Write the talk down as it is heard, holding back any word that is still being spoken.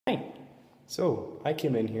Hi. So I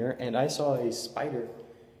came in here and I saw a spider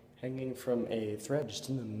hanging from a thread just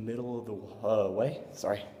in the middle of the way.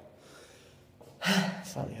 Sorry.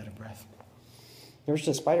 Slightly out of breath. There was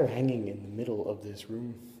just a spider hanging in the middle of this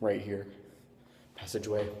room right here.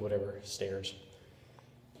 Passageway, whatever, stairs.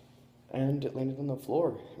 And it landed on the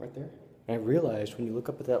floor right there. And I realized when you look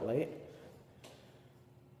up at that light,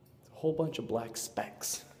 it's a whole bunch of black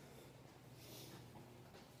specks.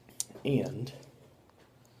 And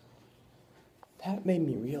that made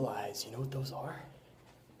me realize, you know what those are?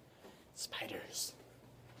 Spiders.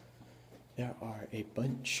 There are a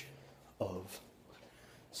bunch of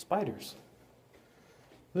spiders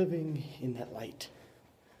living in that light.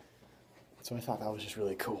 So I thought that was just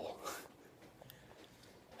really cool.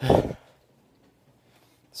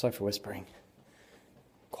 Sorry for whispering.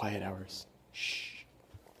 Quiet hours. Shh.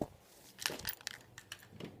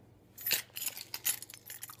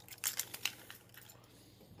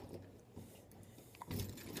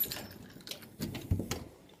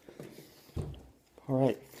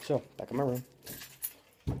 Alright, so back in my room.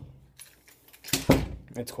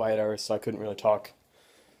 It's quiet hours, so I couldn't really talk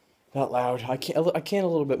out loud. I can a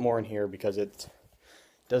little bit more in here because it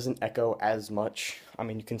doesn't echo as much. I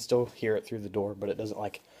mean, you can still hear it through the door, but it doesn't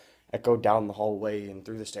like echo down the hallway and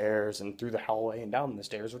through the stairs and through the hallway and down the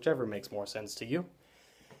stairs, whichever makes more sense to you.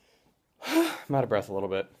 I'm out of breath a little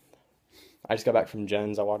bit. I just got back from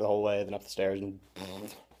Jen's. I walked the whole way, then up the stairs, and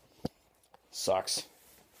sucks.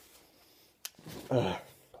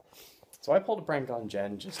 So I pulled a prank on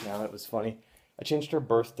Jen just now. It was funny. I changed her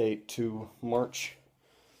birth date to March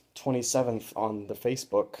 27th on the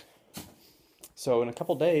Facebook. So in a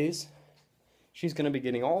couple days, she's going to be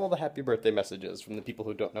getting all the happy birthday messages from the people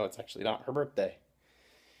who don't know it's actually not her birthday.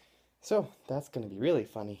 So that's going to be really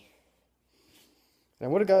funny. And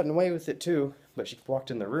I would have gotten away with it too, but she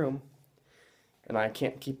walked in the room, and I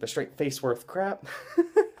can't keep a straight face worth crap.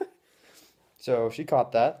 So she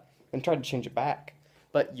caught that and tried to change it back.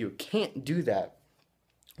 But you can't do that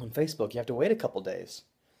on Facebook. You have to wait a couple days.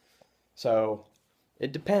 So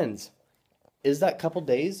it depends. Is that couple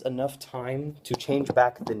days enough time to change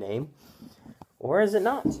back the name? Or is it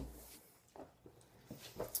not?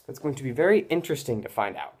 It's going to be very interesting to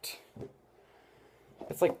find out.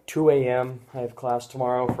 It's like 2 a.m. I have class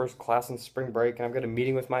tomorrow, first class in spring break, and I've got a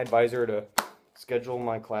meeting with my advisor to schedule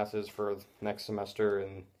my classes for next semester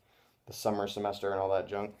and the summer semester and all that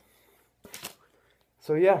junk.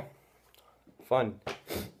 So yeah, fun.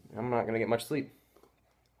 I'm not going to get much sleep.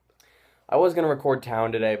 I was going to record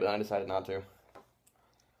Town today, but I decided not to.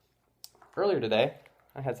 Earlier today,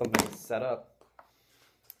 I had something set up,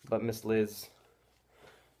 but Miss Liz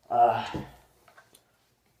had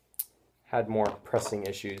more pressing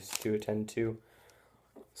issues to attend to,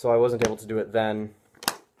 so I wasn't able to do it then,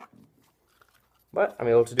 but I'm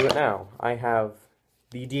able to do it now. I have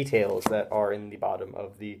the details that are in the bottom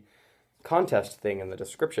of the contest thing in the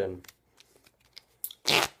description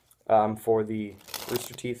for the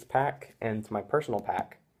Rooster Teeth pack and my personal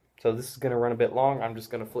pack. So this is going to run a bit long. I'm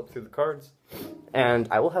just going to flip through the cards, and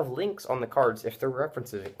I will have links on the cards if they're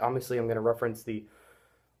references. Obviously, I'm going to reference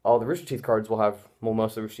all the Rooster Teeth cards will have, well,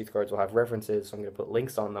 most of the Rooster Teeth cards will have references, so I'm going to put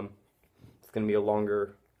links on them. It's going to be a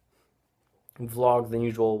longer vlog than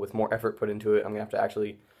usual with more effort put into it. I'm going to have to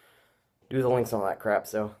actually do the links and all that crap,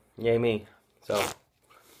 so yay me. So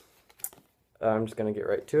I'm just going to get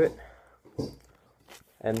right to it.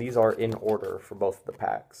 And these are in order for both of the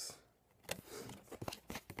packs.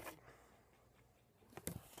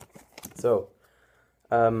 So,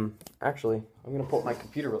 actually, I'm going to pull up my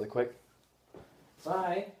computer really quick.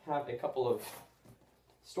 I have a couple of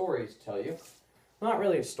stories to tell you. Not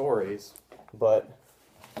really stories, but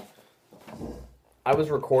I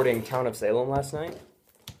was recording Town of Salem last night,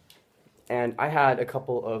 and I had a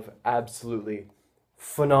couple of absolutely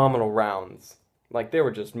phenomenal rounds. Like, they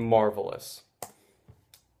were just marvelous.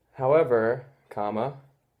 However,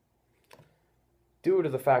 due to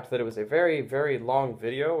the fact that it was a very, very long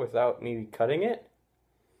video without me cutting it,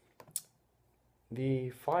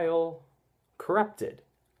 the file corrupted.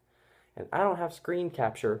 And I don't have screen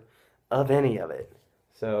capture of any of it.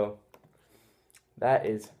 So that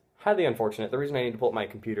is highly unfortunate. The reason I need to pull up my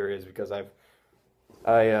computer is because when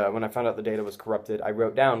I found out the data was corrupted, I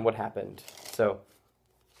wrote down what happened. So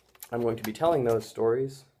I'm going to be telling those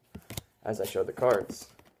stories as I show the cards.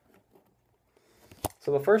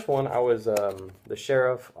 So the first one, I was the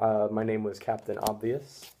sheriff. My name was Captain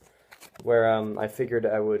Obvious, where I figured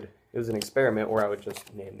it was an experiment where I would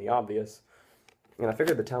just name the obvious. And I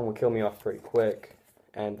figured the town would kill me off pretty quick,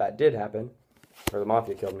 and that did happen. Or the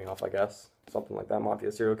Mafia killed me off, I guess. Something like that.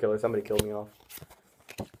 Mafia, serial killer, somebody killed me off.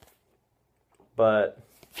 But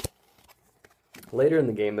later in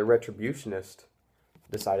the game, the Retributionist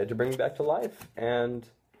decided to bring me back to life, and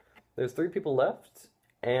there's 3 people left,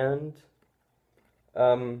 and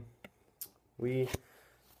there's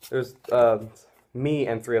me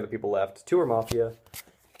and 3 other people left. 2 are Mafia,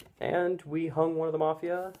 and we hung one of the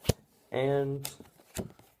Mafia, and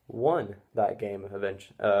won that game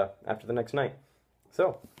after the next night.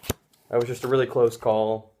 So, that was just a really close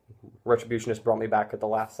call. Retributionist brought me back at the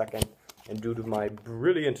last second, and due to my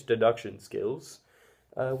brilliant deduction skills,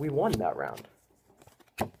 we won that round.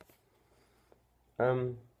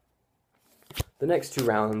 The next 2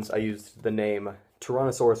 rounds, I used the name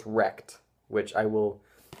Tyrannosaurus Wrecked, which I will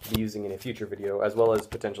be using in a future video, as well as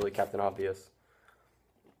potentially Captain Obvious.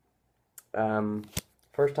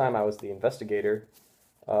 First time I was the investigator.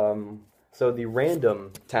 So the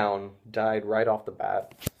random town died right off the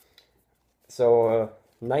bat. So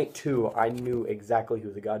night 2, I knew exactly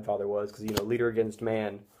who the Godfather was, because, you know, leader against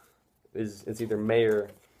man is either mayor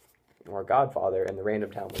or Godfather, and the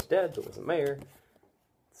random town was dead, so it wasn't mayor.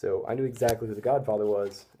 So I knew exactly who the Godfather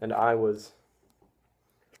was, and I was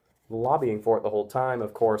lobbying for it the whole time.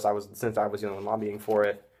 Of course, since I was, you know, lobbying for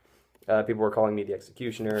it, people were calling me the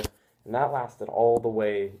executioner, and that lasted all the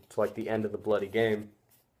way to like the end of the bloody game.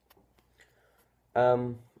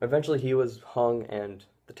 Eventually he was hung, and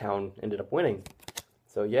the town ended up winning.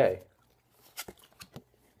 So yay.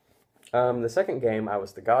 The second game, I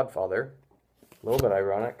was the Godfather. A little bit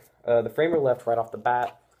ironic. The framer left right off the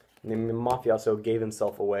bat. And the Mafia also gave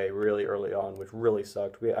himself away really early on, which really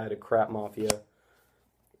sucked. I had a crap Mafia.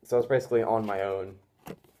 So I was basically on my own.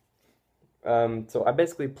 So I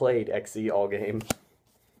basically played XE all game.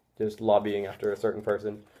 Just lobbying after a certain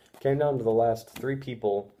person. Came down to the last 3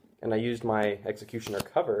 people, and I used my executioner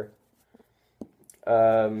cover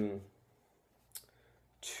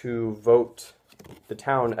to vote the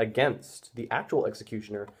town against the actual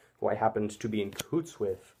executioner, who I happened to be in cahoots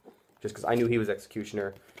with, just because I knew he was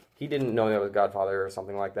executioner. He didn't know that was Godfather or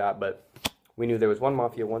something like that, but we knew there was 1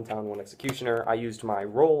 Mafia, 1 town, 1 executioner. I used my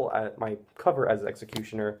my cover as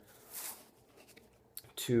executioner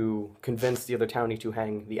to convince the other townie to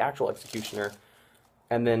hang the actual executioner.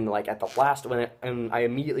 And then, like, at the last, and I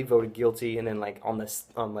immediately voted guilty, and then, like, when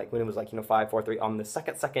it was, like, you know, 5, 4, 3, on the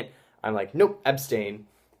second, I'm like, nope, abstain.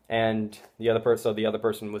 And the other person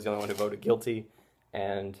was the only one who voted guilty,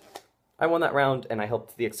 and I won that round, and I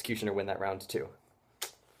helped the executioner win that round, too.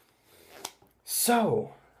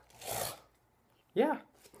 So, yeah,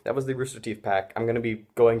 that was the Rooster Teeth pack. I'm going to be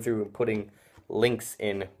going through and putting links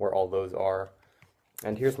in where all those are.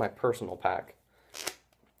 And here's my personal pack.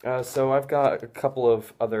 So I've got a couple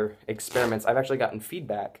of other experiments. I've actually gotten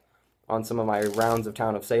feedback on some of my rounds of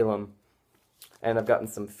Town of Salem, and I've gotten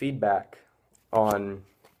some feedback on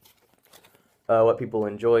what people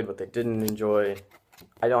enjoyed, what they didn't enjoy.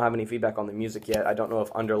 I don't have any feedback on the music yet. I don't know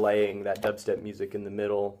if underlaying that dubstep music in the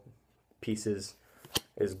middle pieces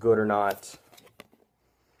is good or not,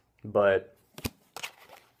 but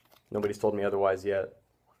nobody's told me otherwise yet,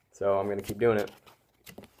 so I'm going to keep doing it.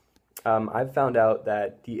 I've found out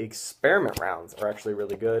that the experiment rounds are actually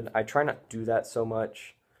really good. I try not to do that so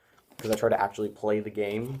much because I try to actually play the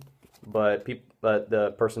game, but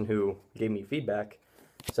the person who gave me feedback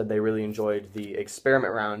said they really enjoyed the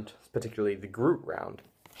experiment round, particularly the Groot round,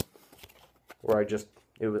 where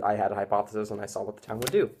I had a hypothesis and I saw what the town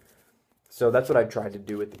would do. So that's what I tried to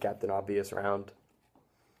do with the Captain Obvious round,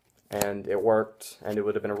 and it worked, and it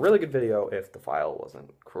would have been a really good video if the file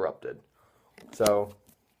wasn't corrupted. So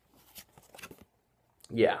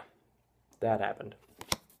yeah, that happened.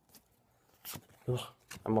 Ugh,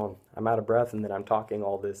 I'm out of breath, and then I'm talking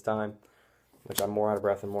all this time, which I'm more out of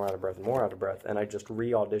breath and more out of breath and more out of breath, and I just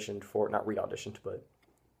re-auditioned for, not re-auditioned, but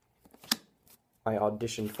I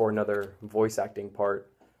auditioned for another voice acting part.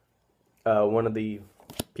 One of the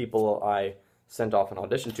people I sent off an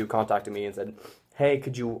audition to contacted me and said, hey,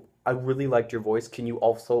 I really liked your voice, can you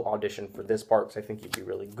also audition for this part, because I think you'd be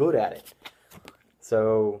really good at it.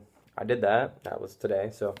 So I did that. That was today.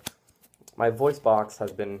 So my voice box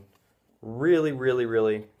has been really, really,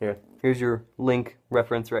 really... Here's your link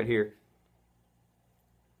reference right here.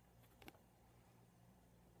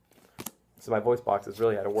 So my voice box has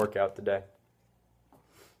really had a workout today.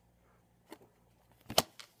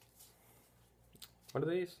 What are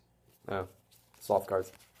these? Oh, soft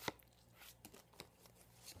cards.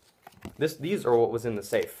 These are what was in the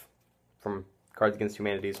safe from Cards Against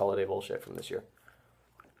Humanity's holiday bullshit from this year.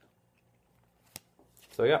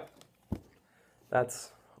 So yeah,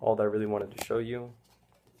 that's all that I really wanted to show you.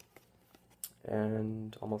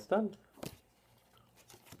 And almost done.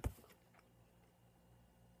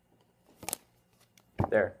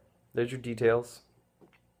 There's your details.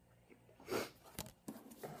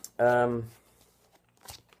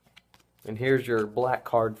 And here's your black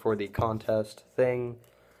card for the contest thing.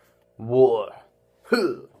 War.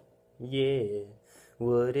 Huh. Yeah.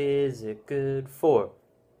 What is it good for?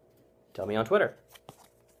 Tell me on Twitter.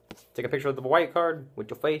 Take a picture of the white card with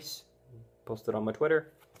your face. Post it on my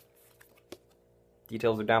Twitter.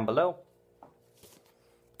 Details are down below.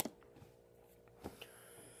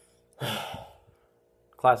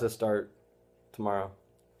 Classes start tomorrow.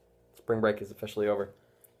 Spring break is officially over.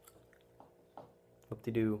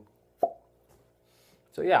 Whoop-de-doo.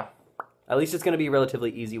 So yeah, at least it's going to be a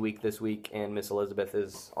relatively easy week this week, and Miss Elizabeth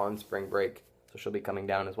is on spring break, so she'll be coming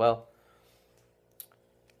down as well.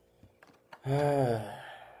 I'm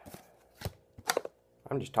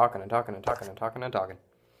just talking and talking and talking and talking and talking.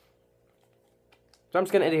 So I'm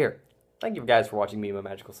just going to end it here. Thank you guys for watching me, my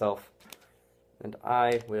magical self. And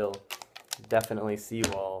I will definitely see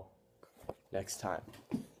you all next time.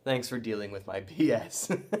 Thanks for dealing with my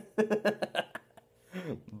BS.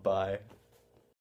 Bye.